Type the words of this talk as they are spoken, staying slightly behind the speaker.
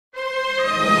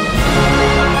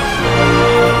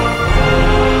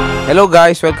Hello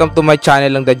guys, welcome to my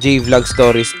channel ang The J Vlog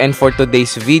Stories, and for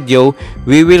today's video,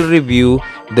 we will review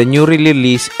the newly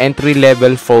released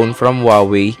entry-level phone from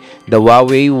Huawei, the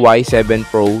Huawei Y7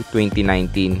 Pro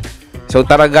 2019. So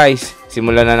tara guys,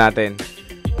 simulan na natin.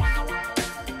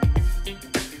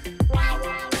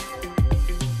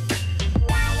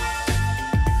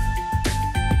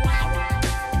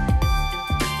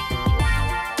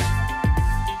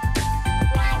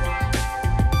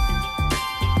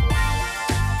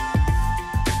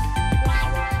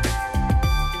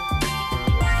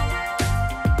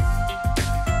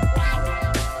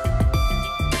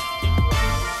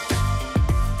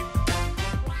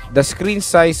 The screen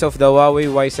size of the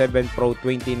Huawei Y7 Pro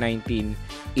 2019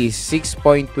 is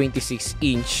 6.26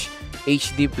 inch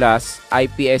HD Plus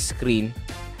IPS screen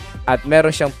at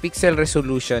meron siyang pixel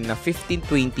resolution na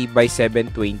 1520 by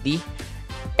 720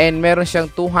 and meron siyang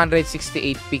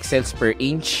 268 pixels per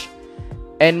inch,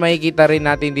 and makikita rin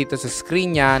natin dito sa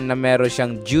screen niya na meron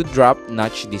siyang dewdrop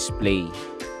notch display,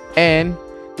 and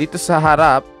dito sa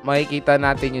harap makikita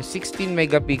natin yung 16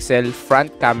 megapixel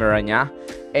front camera niya.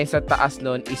 And sa taas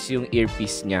nun is yung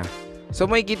earpiece niya. So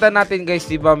makikita natin guys,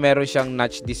 diba meron siyang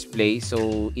notch display.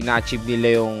 So ina-achieve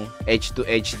nila yung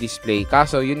edge-to-edge display.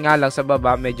 Kaso yun nga lang sa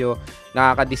baba medyo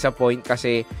nakaka-disappoint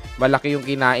kasi malaki yung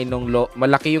kinain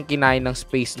ng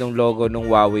space ng logo ng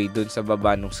Huawei dun sa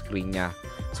baba ng screen niya.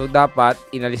 So dapat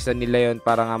inalisan nila yun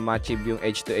para nga ma-achieve yung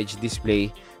edge-to-edge display.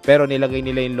 Pero nilagay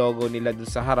nila yung logo nila dun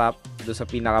sa harap, dun sa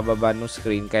pinakababa ng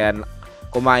screen, kaya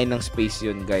kumain ng space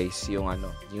yun guys, yung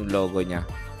logo niya.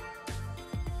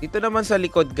 Dito naman sa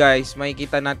likod guys,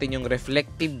 makikita natin yung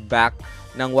reflective back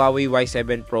ng Huawei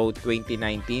Y7 Pro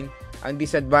 2019. Ang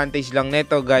disadvantage lang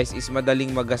neto guys is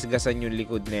madaling magasgasan yung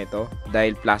likod neto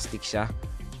dahil plastic siya.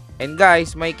 And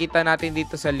guys, makikita natin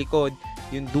dito sa likod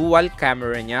yung dual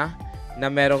camera niya na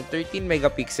merong 13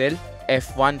 megapixel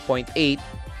f1.8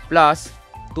 plus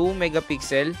 2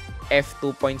 megapixel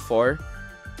f2.4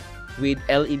 with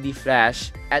LED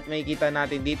flash, at makikita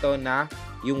natin dito na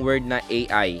yung word na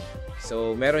AI.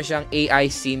 So meron siyang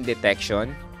AI scene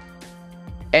detection,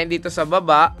 and dito sa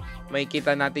baba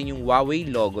makikita natin yung Huawei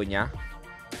logo niya.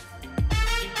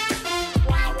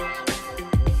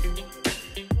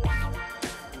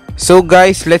 So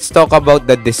guys, let's talk about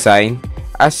the design.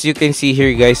 As you can see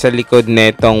here guys, sa likod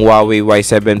netong Huawei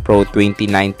Y7 Pro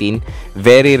 2019,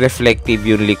 very reflective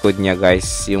yung likod niya guys,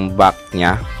 yung back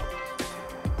niya.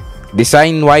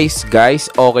 Design wise guys,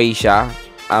 okay siya.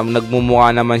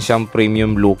 Nagmumukha naman siyang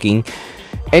premium looking.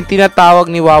 And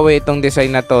tinatawag ni Huawei itong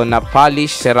design na to na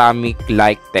polished ceramic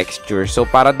like texture. So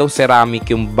para daw ceramic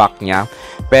yung back niya,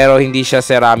 pero hindi siya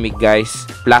ceramic guys,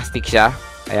 plastic siya.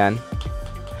 Ayan,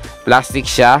 plastic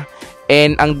siya.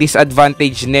 And ang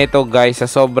disadvantage nito guys, sa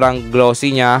sobrang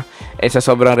glossy niya at sa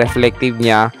sobrang reflective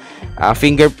niya,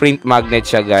 fingerprint magnet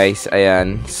siya guys.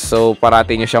 Ayan, so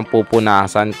parati nyo siyang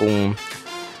pupunasan kung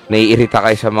naiirita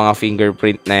kayo sa mga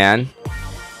fingerprint na yan.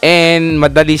 And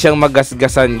madali siyang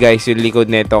magasgasan guys yung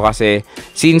likod nito kasi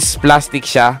since plastic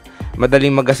siya,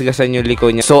 madaling magasgasan yung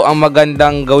likod niya. So ang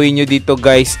magandang gawin nyo dito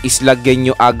guys is lagyan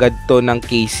nyo agad to ng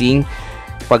casing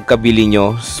pagkabili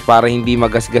nyo para hindi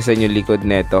magasgasan yung likod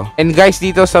nito. And guys,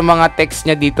 dito sa mga text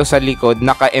niya dito sa likod,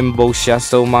 naka-emboss siya,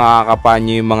 so makakapa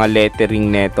nyo yung mga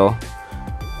lettering nito.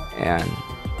 Ayan.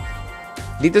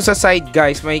 Dito sa side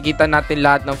guys, makikita natin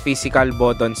lahat ng physical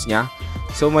buttons niya.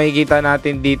 So makikita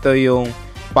natin dito yung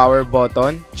power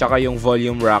button, tsaka yung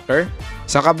volume rocker.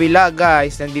 Sa kabila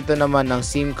guys, nandito naman ng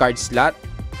SIM card slot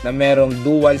na merong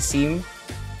dual SIM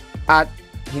at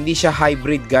hindi siya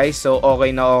hybrid guys, so okay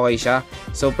na okay siya.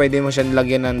 So pwede mo siyang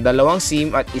lagyan ng dalawang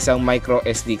SIM at isang micro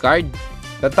SD card.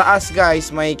 Sa taas guys,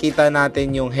 makikita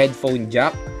natin yung headphone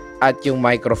jack at yung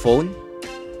microphone.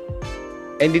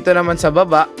 And dito naman sa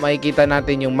baba, makikita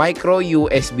natin yung micro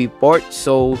USB port.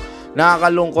 So,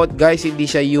 nakakalungkot guys, hindi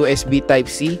siya USB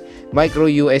Type-C. Micro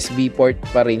USB port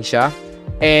pa rin siya.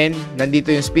 And, nandito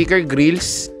yung speaker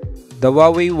grills. The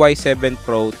Huawei Y7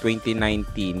 Pro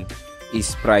 2019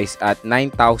 is priced at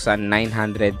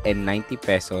 9,990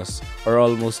 pesos or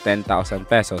almost 10,000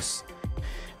 pesos.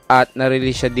 At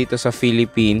na-release siya dito sa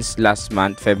Philippines last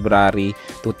month, February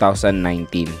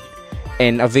 2019.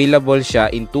 And available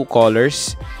siya in two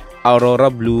colors,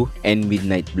 Aurora Blue and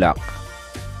Midnight Black.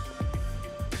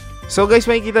 So guys,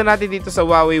 makikita natin dito sa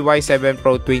Huawei Y7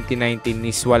 Pro 2019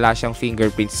 is wala siyang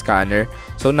fingerprint scanner.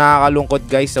 So nakakalungkot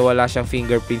guys na wala siyang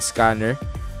fingerprint scanner.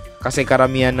 Kasi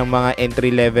karamihan ng mga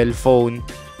entry-level phone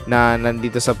na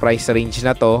nandito sa price range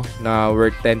na to, na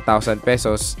worth 10,000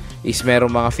 pesos, is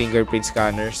merong mga fingerprint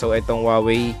scanner. So itong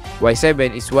Huawei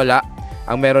Y7 is wala.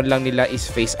 Ang meron lang nila is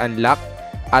face unlock.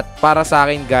 At para sa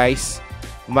akin guys,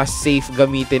 mas safe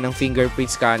gamitin ng fingerprint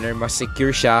scanner, mas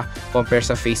secure siya compare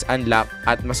sa face unlock,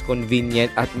 at mas convenient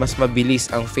at mas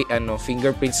mabilis ang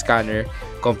fingerprint scanner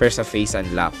compare sa face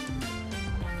unlock.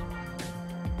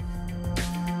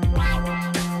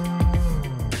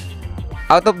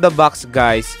 Out of the box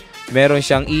guys, meron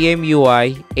siyang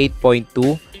EMUI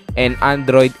 8.2 and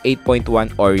Android 8.1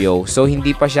 Oreo. So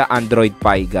hindi pa siya Android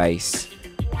Pie guys.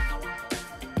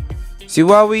 Si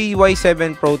Huawei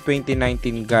Y7 Pro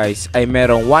 2019 guys ay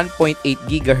merong 1.8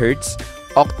 GHz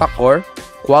octa-core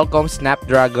Qualcomm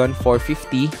Snapdragon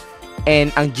 450,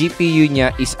 and ang GPU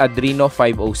niya is Adreno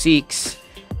 506,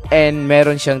 and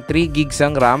meron siyang 3 GB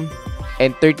ang RAM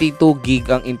and 32 GB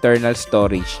ang internal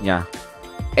storage niya.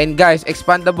 And guys,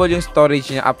 expandable yung storage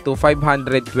niya up to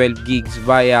 512 GB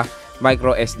via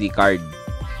micro SD card.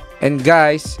 And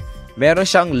guys, meron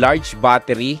siyang large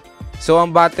battery. So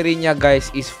ang battery niya guys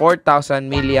is 4,000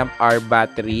 mAh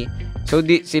battery. So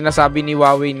sinasabi ni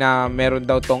Huawei na meron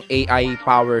daw tong AI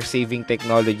power saving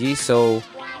technology. So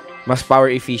mas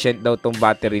power efficient daw tong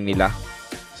battery nila.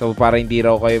 So para hindi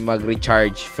raw kayo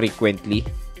mag-recharge frequently.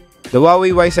 The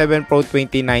Huawei Y7 Pro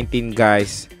 2019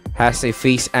 guys has a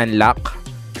face unlock.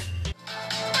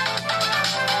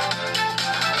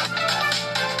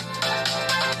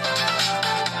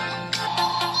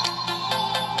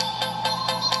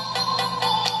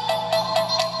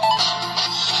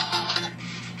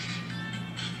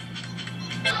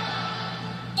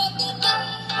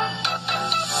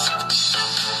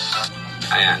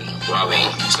 Ayan, Huawei.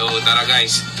 So, tara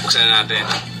guys, buksan na natin.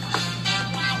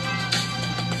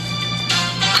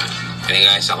 Okay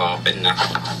guys, ako open na.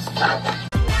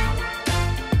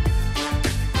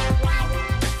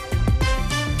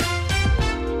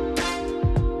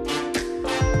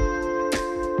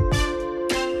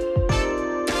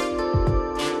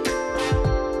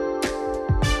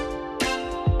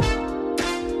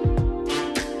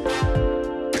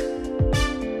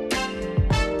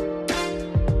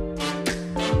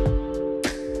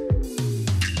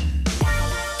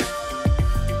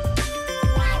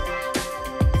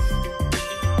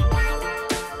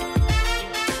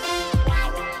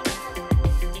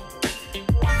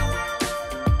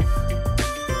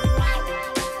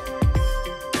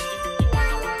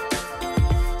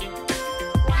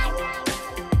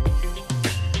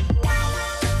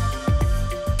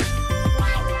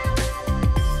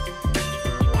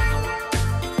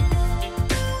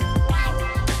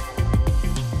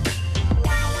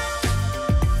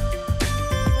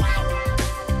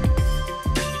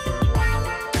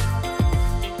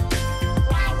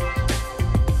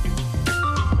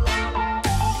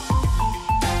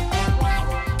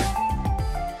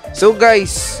 So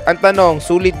guys, ang tanong,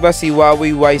 sulit ba si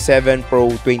Huawei Y7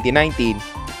 Pro 2019?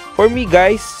 For me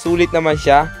guys, sulit naman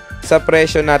siya. Sa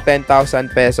presyo na 10,000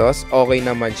 pesos, okay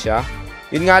naman siya.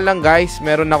 Yun nga lang guys,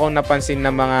 meron akong napansin na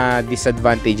mga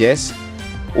disadvantages.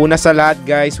 Una sa lahat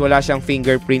guys, wala siyang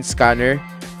fingerprint scanner.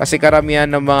 Kasi karamihan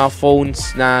ng mga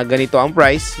phones na ganito ang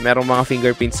price, merong mga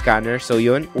fingerprint scanner. So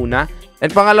yun, una.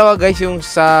 And pangalawa guys, yung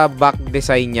sa back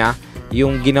design niya,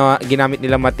 yung ginamit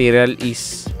nila material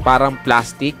is parang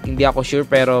plastic. Hindi ako sure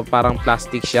pero parang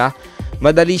plastic siya.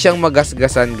 Madali siyang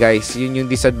magasgasan guys. Yun yung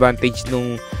disadvantage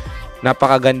nung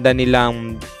napakaganda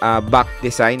nilang back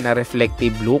design na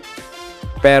reflective look.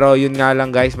 Pero yun nga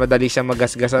lang guys, madali siyang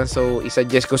magasgasan. So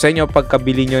isuggest ko sa inyo,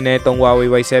 pagkabili nyo na itong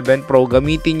Huawei Y7 Pro,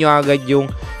 gamitin nyo agad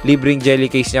yung libreng jelly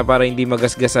case niya para hindi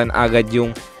magasgasan agad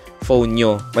yung phone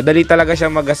nyo. Madali talaga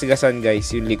siyang magasgasan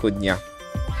guys, yung likod niya.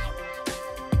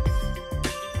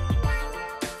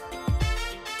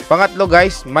 Pangatlo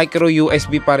guys, micro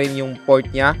USB pa rin yung port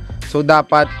niya. So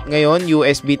dapat ngayon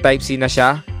USB Type-C na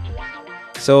siya.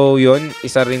 So yun,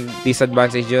 isa rin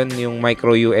disadvantage yun, yung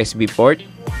micro USB port.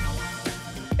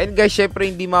 And guys, syempre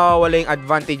hindi mawawala yung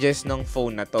advantages ng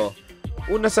phone na to.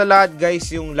 Una sa lahat guys,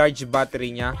 yung large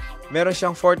battery niya. Meron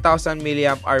siyang 4,000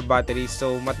 mAh battery.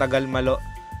 So matagal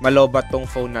malobat tong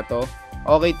phone na to.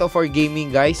 Okay to for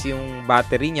gaming guys, yung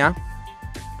battery niya.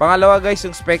 Pangalawa guys,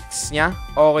 yung specs niya,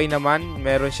 okay naman.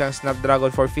 Meron siyang Snapdragon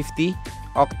 450,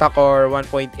 octa-core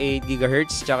 1.8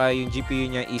 GHz, tsaka yung GPU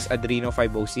niya is Adreno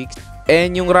 506.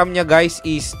 And yung RAM niya guys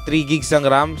is 3 GB ang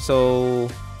RAM, so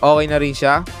okay na rin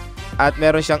siya. At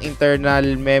meron siyang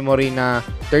internal memory na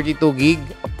 32 GB.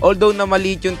 Although na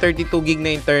maliit yung 32 GB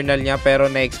na internal niya, pero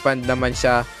na-expand naman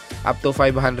siya up to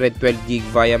 512 GB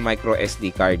via micro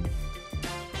SD card.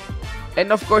 And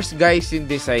of course guys, yung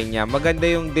design niya. Maganda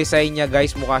yung design niya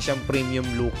guys. Mukha siyang premium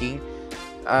looking.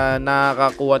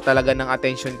 Nakakakuha talaga ng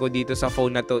attention ko dito sa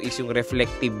phone na to is yung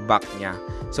reflective back niya.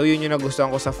 So yun yung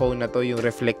nagustuhan ko sa phone na to, yung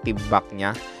reflective back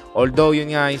niya. Although,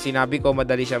 yun nga, yung sinabi ko,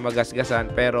 madali siya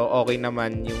magasgasan, pero okay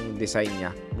naman yung design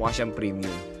niya. Mukha siyang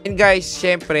premium. And guys,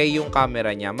 syempre, yung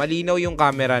camera niya. Malinaw yung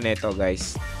camera nito,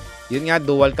 guys. Yun nga,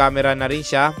 dual camera na rin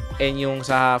siya. And yung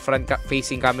sa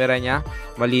front-facing camera niya,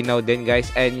 malinaw din,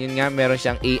 guys. And yun nga, meron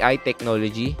siyang AI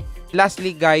technology.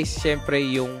 Lastly, guys, syempre,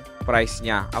 yung price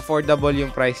niya. Affordable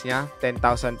yung price niya,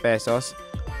 10,000 pesos.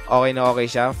 Okay na okay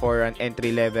siya for an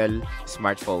entry-level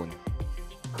smartphone.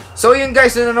 So yun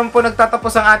guys, doon naman po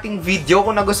nagtatapos ang ating video.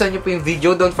 Kung nagustuhan nyo po yung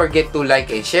video, don't forget to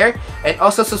like and share. And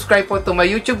also subscribe po to my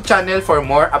YouTube channel for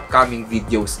more upcoming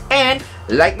videos. And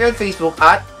like me on Facebook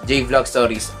at JVlog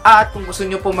Stories. At kung gusto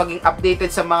nyo po maging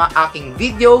updated sa mga aking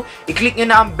video, i-click nyo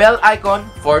na ang bell icon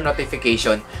for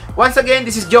notification. Once again,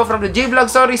 this is Joe from the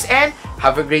JVlog Stories and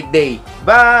have a great day.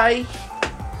 Bye!